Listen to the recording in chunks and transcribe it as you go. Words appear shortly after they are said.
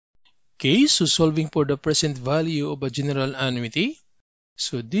Okay, so solving for the present value of a general annuity.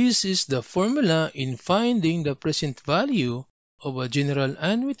 So this is the formula in finding the present value of a general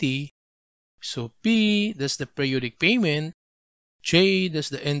annuity. So P, that's the periodic payment. J, that's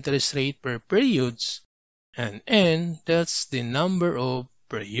the interest rate per periods. And N, that's the number of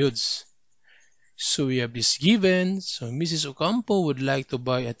periods. So we have this given. So Mrs. Ocampo would like to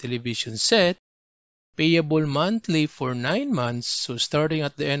buy a television set, payable monthly for 9 months. So starting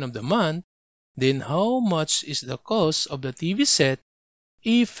at the end of the month, then how much is the cost of the TV set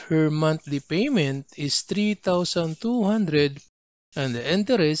if her monthly payment is 3,200 and the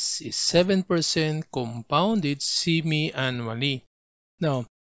interest is 7% compounded semi-annually? Now,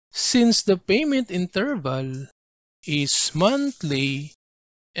 since the payment interval is monthly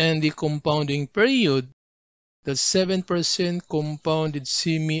and the compounding period, the 7% compounded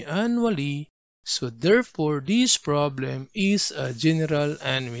semi-annually, so therefore this problem is a general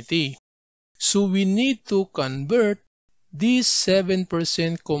annuity. So we need to convert this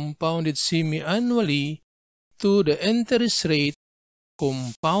 7% compounded semi-annually to the interest rate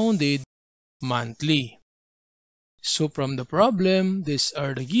compounded monthly. So from the problem, these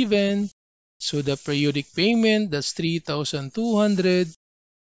are the given. So the periodic payment, that's 3,200.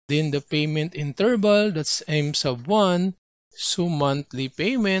 Then the payment interval, that's M sub 1. So monthly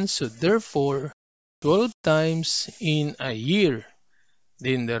payment, so therefore 12 times in a year.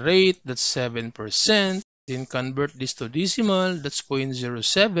 Then the rate, that's 7%. Then convert this to decimal, that's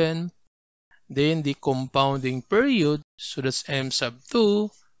 0.07. Then the compounding period, so that's M sub 2.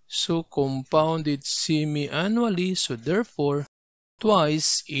 So compounded semi-annually, so therefore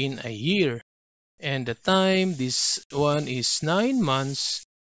twice in a year. And the time, this one is 9 months.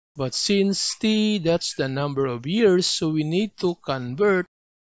 But since T, that's the number of years, so we need to convert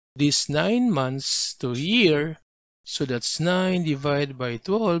this 9 months to year. So that's 9 divided by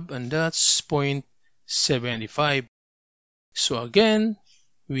 12, and that's 0.75. So again,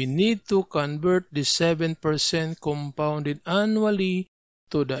 we need to convert the 7% compounded annually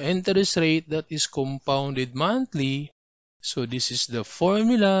to the interest rate that is compounded monthly. So this is the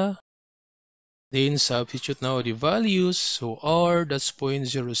formula. Then substitute now the values. So R, that's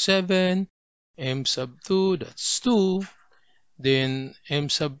 0.07. M sub 2, that's 2. Then M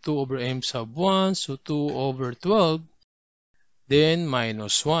sub 2 over M sub 1, so 2 over 12. Then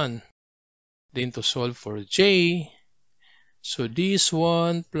minus 1. Then to solve for J, so this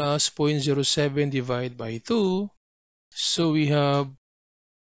one plus 0.07 divided by 2. So we have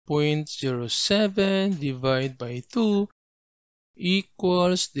 0.07 divided by 2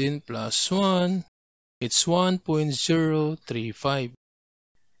 equals then plus 1. It's 1.035.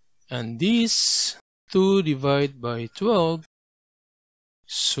 And this 2 divided by 12.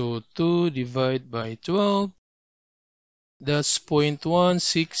 So 2 divided by 12. That's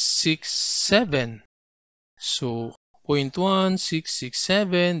 0.1667. So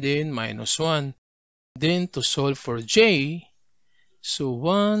 0.1667, then minus 1. Then to solve for J, so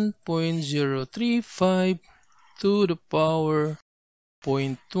 1.035 to the power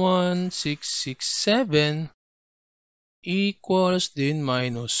 0.1667 equals then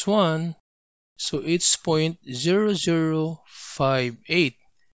minus 1. So it's 0.0058.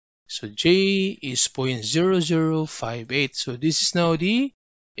 So J is 0.0058. So this is now the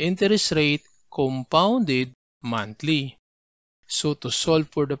interest rate compounded monthly. So to solve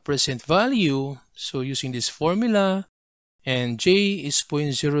for the present value, so using this formula, and J is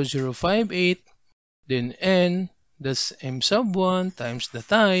 0.0058, then N, that's M sub 1 times the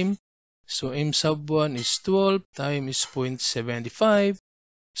time. So M sub 1 is 12 times 0.75.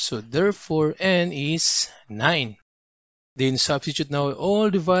 So therefore N is 9. Then substitute now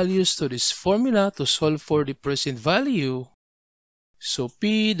all the values to this formula to solve for the present value. So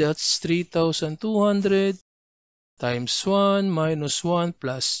P, that's 3,200 times 1 minus 1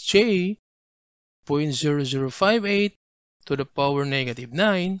 plus J, 0.0058 to the power negative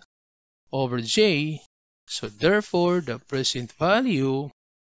 9 over J. So therefore, the present value,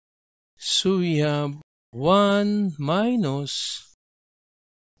 so we have 1 minus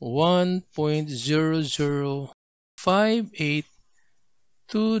 1.0058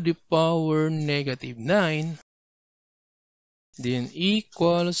 to the power negative 9, then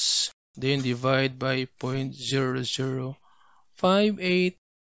equals, then divide by 0.0058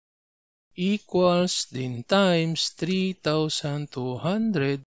 equals, then times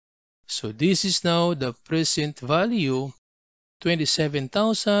 3,200. So this is now the present value,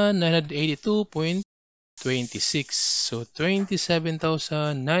 27,982.26. So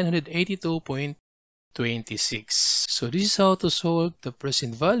 27,982.26. So this is how to solve the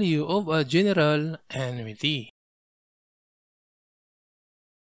present value of a general annuity.